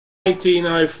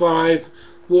1805,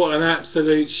 what an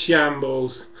absolute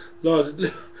shambles.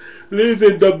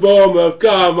 Losing to Bournemouth,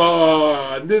 come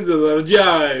on, this is a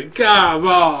joke, come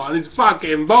on, it's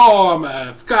fucking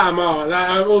Bournemouth, come on.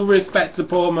 All respect to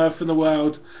Bournemouth in the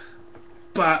world,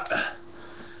 but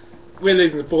we're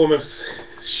losing to Bournemouth.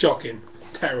 Shocking,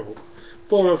 terrible.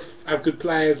 Bournemouth have good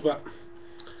players, but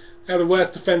they have the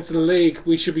worst defence in the league.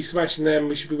 We should be smashing them,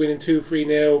 we should be winning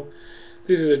 2-3-0.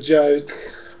 This is a joke.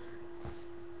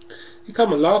 You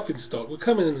become a laughing stock, we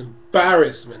become an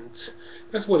embarrassment.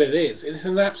 That's what it is. It's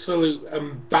an absolute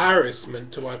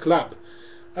embarrassment to our club.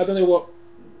 I don't know what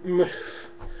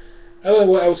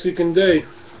else we can do.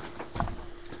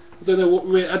 I don't know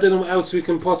what else we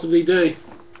can possibly do.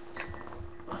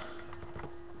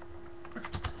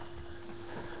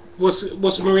 What's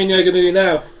Mourinho going to do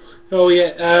now? Oh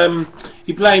yeah,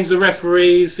 he blames the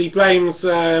referees. He blames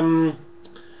or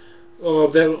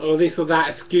this or that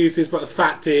excuses. But the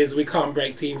fact is, we can't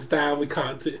break teams down. We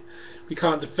can't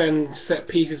defend set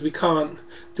pieces. We can't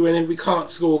do anything. We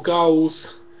can't score goals.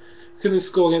 Couldn't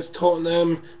score against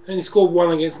Tottenham. Only scored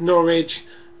one against Norwich.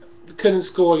 Couldn't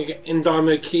score in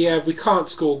Dynamo Kiev. We can't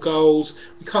score goals.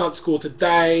 We can't score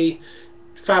today.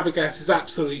 Fabregas is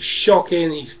absolutely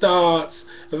shocking. He starts.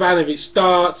 Ivanovic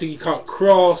starts. He can't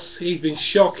cross. He's been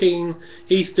shocking.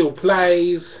 He still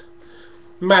plays.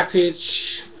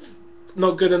 Matic,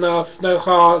 not good enough. No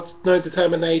heart. No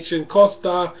determination.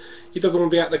 Costa, he doesn't want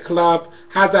to be at the club.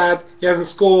 Hazard, he hasn't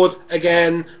scored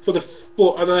again for the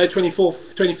 24th,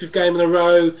 25th game in a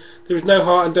row. There is no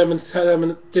heart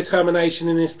and determination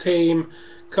in this team.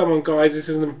 Come on guys, this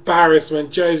is an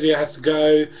embarrassment. Josie has to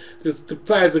go. The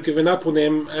players are giving up on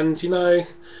him, and you know,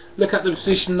 look at the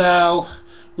position now.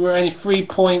 We're only 3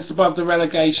 points above the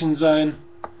relegation zone,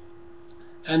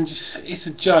 and it's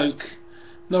a joke.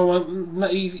 No one,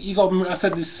 you got. I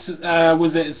said this.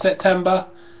 Was it September?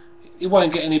 It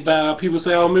won't get any better. People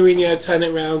say, "Oh, Mourinho, turn it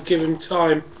around, give him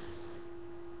time."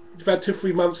 You've had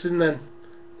 2-3 months in, then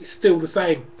it's still the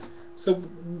same. So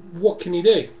what can you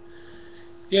do?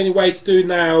 The only way to do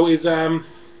now is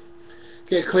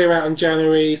get clear out in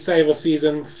January, save our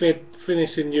season,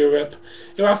 finish in Europe.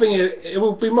 You know, I think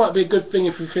it might be a good thing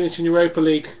if we finish in Europa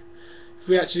League, if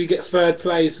we actually get third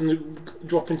place and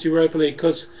drop into Europa League,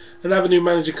 because another new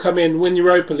manager come in, win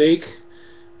Europa League,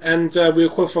 and we'll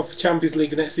qualify for Champions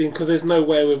League next season, because there's no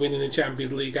way we're winning the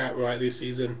Champions League outright this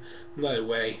season. No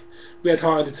way. We had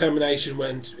heart and determination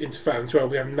when into 2012.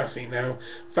 We have nothing now.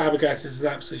 Fabregas is an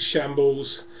absolute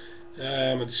shambles.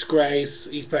 A disgrace.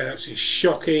 He's playing absolutely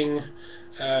shocking.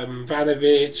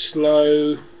 Ivanovic,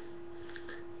 slow.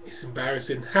 It's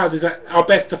embarrassing. How does that? Our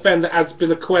best defender,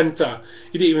 Azpilicueta,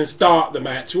 he didn't even start the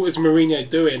match. What is Mourinho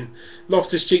doing?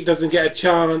 Loftus-Cheek doesn't get a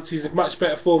chance. He's in much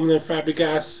better form than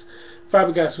Fabregas.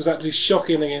 Fabregas was absolutely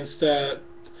shocking against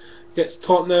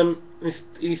Tottenham.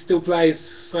 He still plays.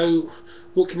 So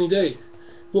what can he do?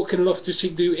 What can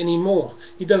Loftus-Cheek do anymore?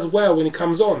 He does well when he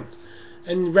comes on.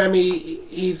 And Remy,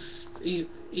 he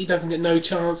doesn't get no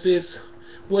chances.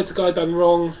 What's the guy done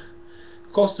wrong?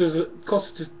 Costa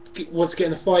wants to get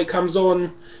in a fight, comes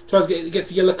on, gets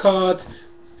a yellow card.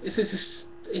 It's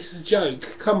a joke.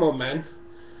 Come on, man.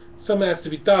 Something has to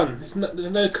be done. There's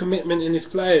no commitment in his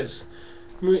players.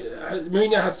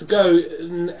 Mourinho has to go,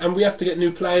 and we have to get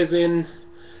new players in.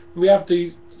 We have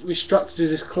to restructure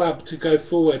this club to go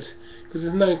forward, because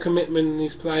there's no commitment in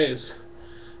these players.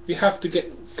 We have to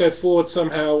go forward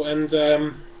somehow, and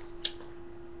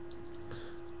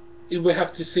we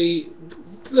have to see.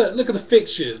 Look at the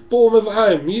fixtures. Bournemouth at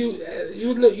home.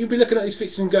 You'd be looking at these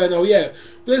fixtures and going, "Oh yeah,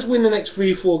 let's win the next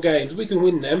 3-4 games. We can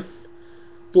win them."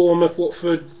 Bournemouth,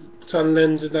 Watford,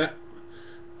 Sunderland,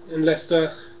 and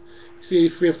Leicester. See,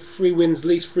 three wins, at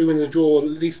least 3 wins and a draw, at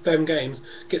least 10 games.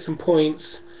 Get some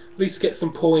points. At least get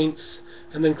some points,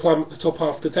 and then climb up the top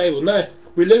half of the table. No,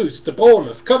 we lose to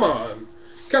Bournemouth. Come on.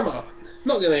 Come on,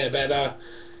 not going to get better.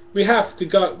 We have to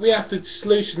go. We have to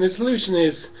solution. The solution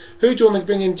is, who do you want to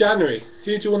bring in January?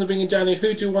 Who do you want to bring in January?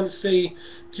 Who do you want to see?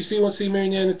 Do you want to see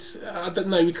Mourinho? I don't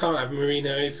know. We can't have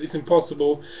Mourinho. It's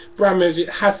impossible. Abramovich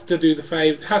has to do the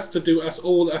favour. Has to do us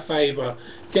all a favour.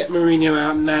 Get Mourinho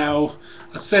out now.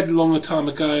 I said a long time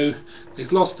ago.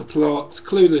 He's lost the plot.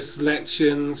 Clueless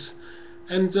selections,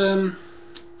 and I'm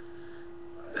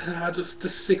just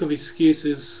sick of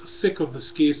excuses. Sick of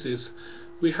excuses.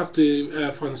 We have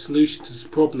to find a solution to this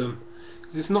problem.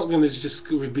 It's not going to just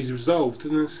be resolved.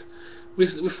 And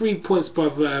we're 3 points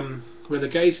above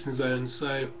relegation zone.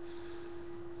 So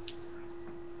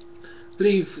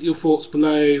leave your thoughts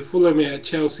below. Follow me at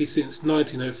Chelsea since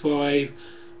 1905.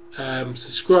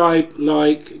 Subscribe,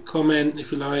 like, comment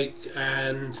if you like,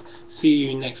 and see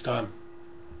you next time.